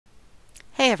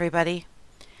everybody.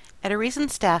 At a recent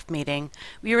staff meeting,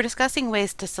 we were discussing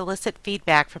ways to solicit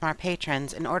feedback from our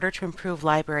patrons in order to improve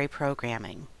library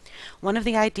programming. One of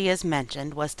the ideas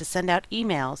mentioned was to send out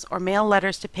emails or mail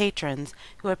letters to patrons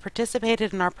who had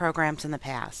participated in our programs in the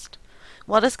past.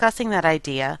 While discussing that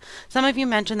idea, some of you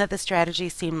mentioned that the strategy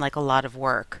seemed like a lot of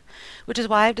work, which is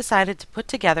why I've decided to put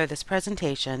together this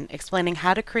presentation explaining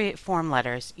how to create form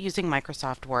letters using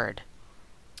Microsoft Word.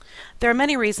 There are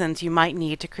many reasons you might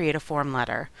need to create a form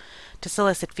letter: to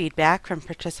solicit feedback from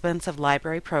participants of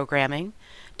library programming,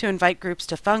 to invite groups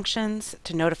to functions,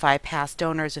 to notify past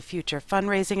donors of future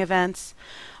fundraising events,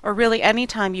 or really any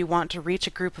time you want to reach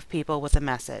a group of people with a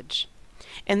message.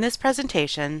 In this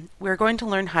presentation, we're going to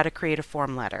learn how to create a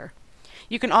form letter.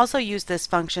 You can also use this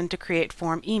function to create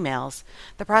form emails.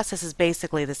 The process is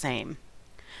basically the same.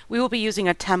 We will be using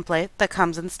a template that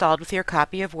comes installed with your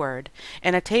copy of Word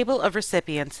and a table of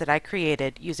recipients that I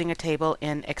created using a table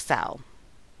in Excel.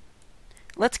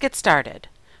 Let's get started.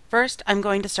 First, I'm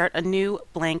going to start a new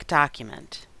blank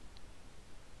document.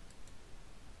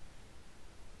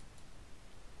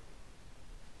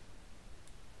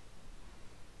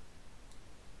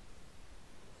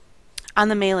 On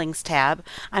the Mailings tab,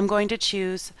 I'm going to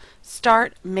choose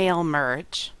Start Mail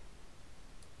Merge.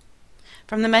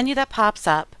 From the menu that pops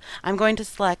up, I'm going to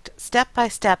select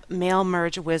Step-by-Step Mail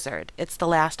Merge Wizard. It's the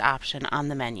last option on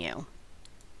the menu.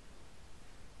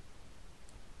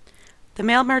 The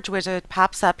Mail Merge Wizard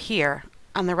pops up here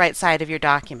on the right side of your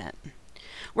document.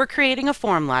 We're creating a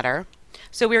form letter,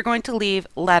 so we're going to leave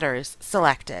Letters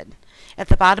selected. At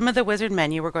the bottom of the wizard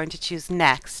menu, we're going to choose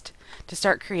Next to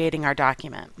start creating our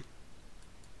document.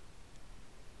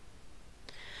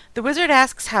 The wizard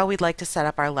asks how we'd like to set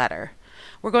up our letter.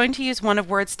 We're going to use one of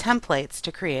Word's templates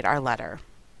to create our letter.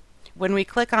 When we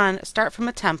click on Start from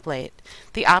a Template,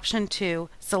 the option to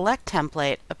Select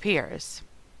Template appears.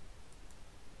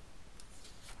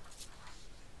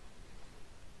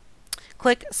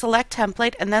 Click Select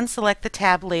Template and then select the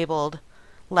tab labeled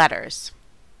Letters.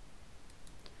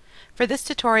 For this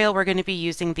tutorial, we're going to be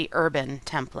using the Urban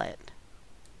template.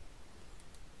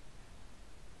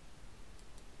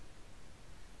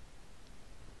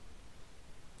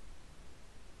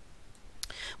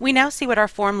 We now see what our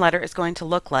form letter is going to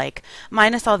look like,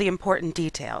 minus all the important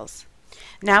details.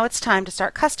 Now it's time to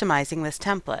start customizing this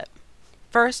template.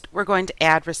 First, we're going to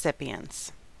add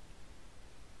recipients.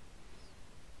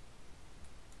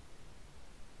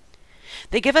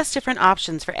 They give us different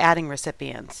options for adding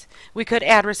recipients. We could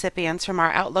add recipients from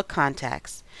our Outlook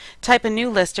contacts, type a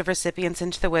new list of recipients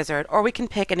into the wizard, or we can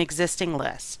pick an existing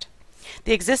list.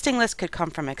 The existing list could come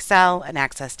from Excel, an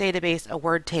Access database, a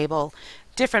Word table,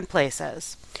 different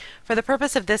places. For the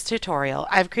purpose of this tutorial,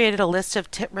 I've created a list of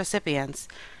recipients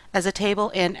as a table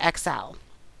in Excel.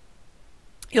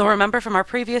 You'll remember from our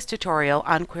previous tutorial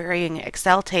on querying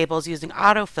Excel tables using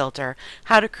AutoFilter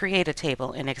how to create a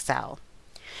table in Excel.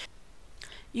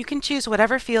 You can choose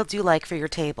whatever fields you like for your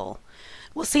table.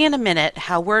 We'll see in a minute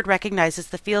how Word recognizes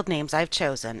the field names I've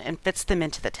chosen and fits them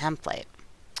into the template.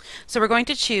 So we're going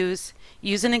to choose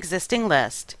Use an Existing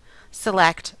List,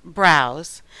 select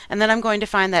Browse, and then I'm going to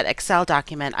find that Excel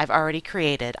document I've already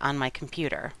created on my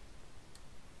computer.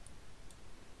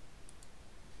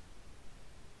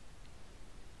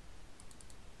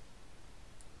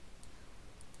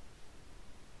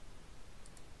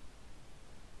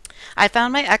 I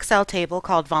found my Excel table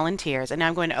called Volunteers, and now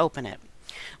I'm going to open it.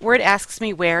 Word asks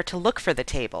me where to look for the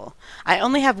table. I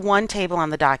only have one table on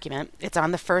the document. It's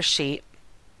on the first sheet.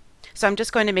 So I'm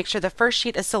just going to make sure the first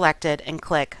sheet is selected and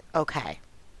click OK.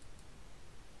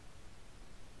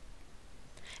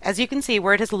 As you can see,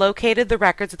 Word has located the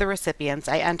records of the recipients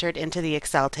I entered into the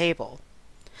Excel table.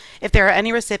 If there are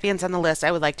any recipients on the list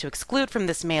I would like to exclude from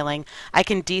this mailing, I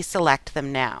can deselect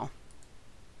them now.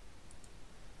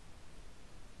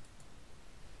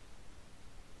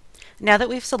 Now that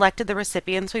we've selected the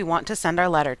recipients we want to send our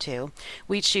letter to,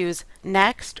 we choose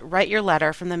Next, Write Your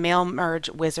Letter from the Mail Merge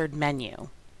Wizard menu.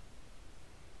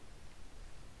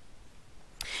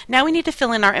 Now we need to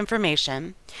fill in our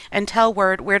information and tell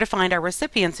Word where to find our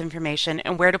recipient's information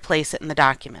and where to place it in the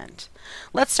document.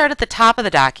 Let's start at the top of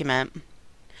the document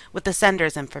with the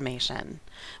sender's information.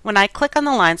 When I click on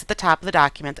the lines at the top of the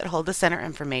document that hold the sender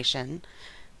information,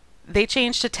 they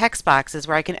change to text boxes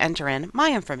where I can enter in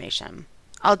my information.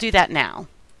 I'll do that now.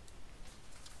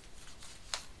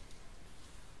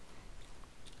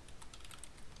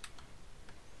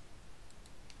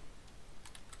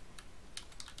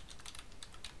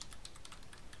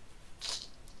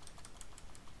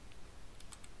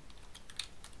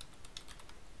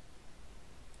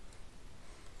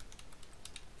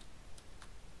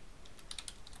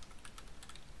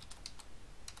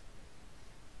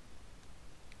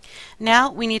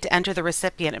 Now we need to enter the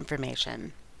recipient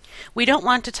information. We don't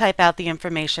want to type out the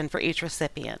information for each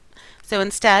recipient, so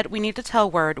instead we need to tell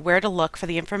Word where to look for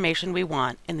the information we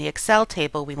want in the Excel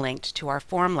table we linked to our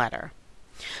form letter.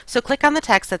 So click on the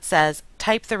text that says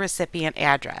type the recipient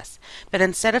address, but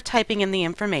instead of typing in the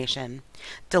information,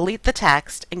 delete the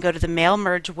text and go to the Mail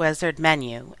Merge Wizard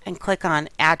menu and click on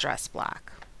Address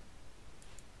Block.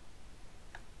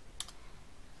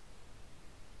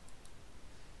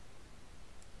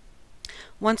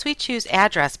 Once we choose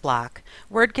Address Block,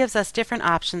 Word gives us different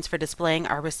options for displaying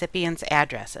our recipients'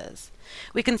 addresses.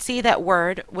 We can see that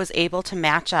Word was able to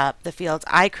match up the fields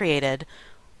I created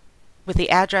with the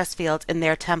address fields in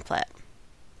their template.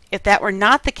 If that were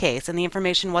not the case and the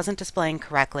information wasn't displaying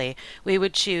correctly, we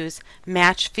would choose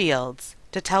Match Fields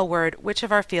to tell Word which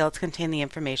of our fields contain the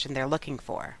information they're looking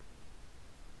for.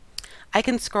 I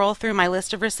can scroll through my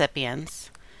list of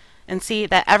recipients and see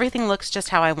that everything looks just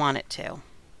how I want it to.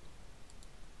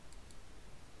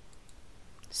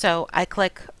 So I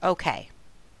click OK.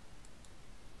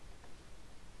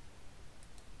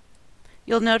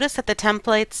 You'll notice that the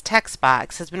template's text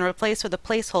box has been replaced with a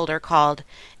placeholder called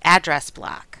Address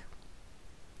Block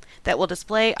that will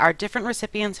display our different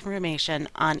recipients' information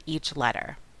on each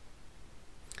letter.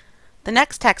 The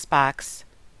next text box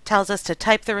tells us to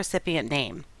type the recipient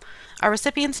name. Our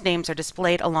recipients' names are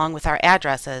displayed along with our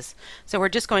addresses, so we're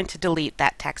just going to delete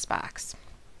that text box.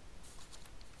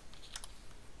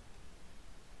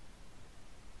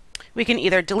 We can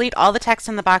either delete all the text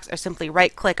in the box or simply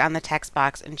right-click on the text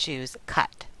box and choose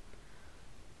Cut.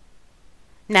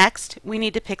 Next, we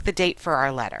need to pick the date for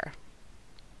our letter.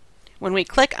 When we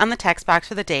click on the text box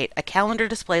for the date, a calendar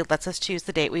display lets us choose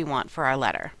the date we want for our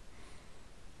letter.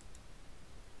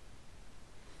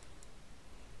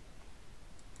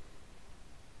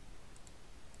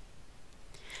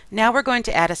 Now we're going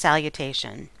to add a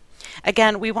salutation.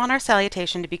 Again, we want our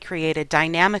salutation to be created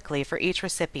dynamically for each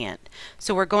recipient,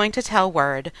 so we're going to tell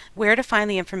Word where to find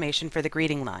the information for the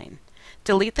greeting line.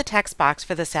 Delete the text box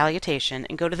for the salutation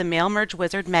and go to the Mail Merge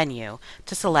Wizard menu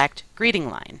to select Greeting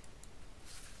Line.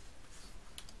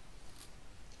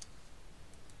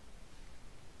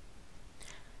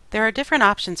 There are different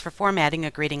options for formatting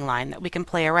a greeting line that we can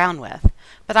play around with,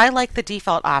 but I like the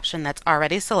default option that's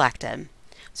already selected,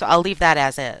 so I'll leave that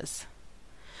as is.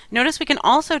 Notice we can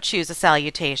also choose a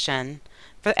salutation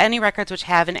for any records which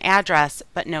have an address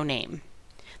but no name.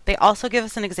 They also give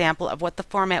us an example of what the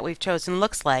format we've chosen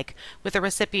looks like with a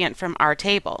recipient from our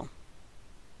table.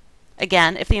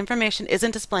 Again, if the information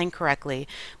isn't displaying correctly,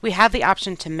 we have the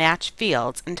option to match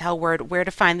fields and tell Word where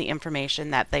to find the information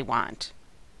that they want.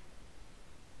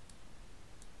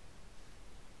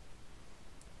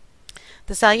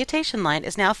 The salutation line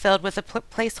is now filled with a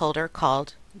placeholder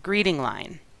called Greeting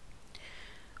Line.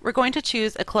 We're going to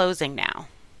choose a closing now.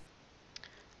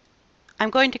 I'm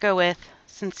going to go with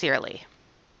Sincerely.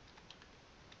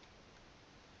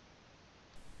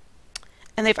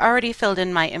 And they've already filled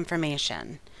in my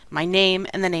information, my name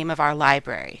and the name of our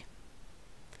library.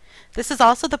 This is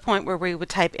also the point where we would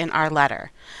type in our letter.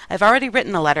 I've already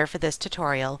written the letter for this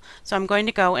tutorial, so I'm going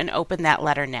to go and open that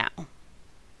letter now.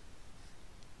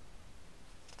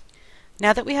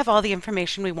 Now that we have all the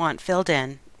information we want filled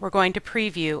in, we're going to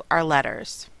preview our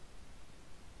letters.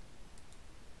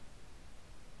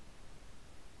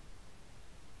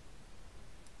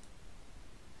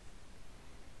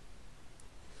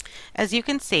 As you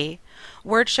can see,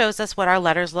 Word shows us what our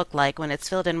letters look like when it's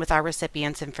filled in with our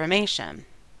recipient's information.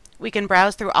 We can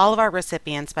browse through all of our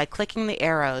recipients by clicking the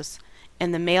arrows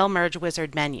in the Mail Merge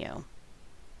Wizard menu.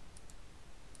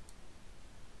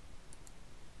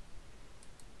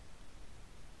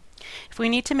 If we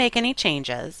need to make any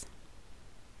changes,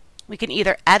 we can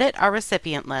either edit our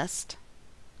recipient list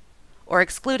or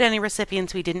exclude any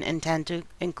recipients we didn't intend to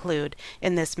include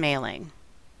in this mailing.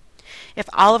 If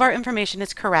all of our information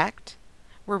is correct,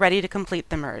 we're ready to complete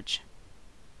the merge.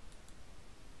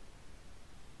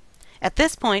 At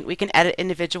this point, we can edit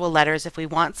individual letters if we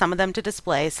want some of them to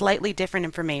display slightly different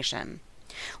information.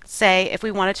 Say, if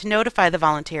we wanted to notify the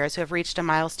volunteers who have reached a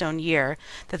milestone year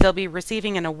that they'll be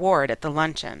receiving an award at the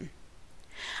luncheon.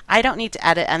 I don't need to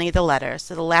edit any of the letters,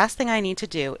 so the last thing I need to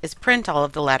do is print all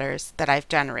of the letters that I've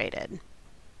generated.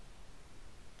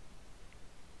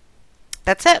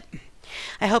 That's it.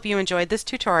 I hope you enjoyed this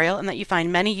tutorial and that you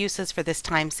find many uses for this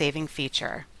time-saving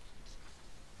feature.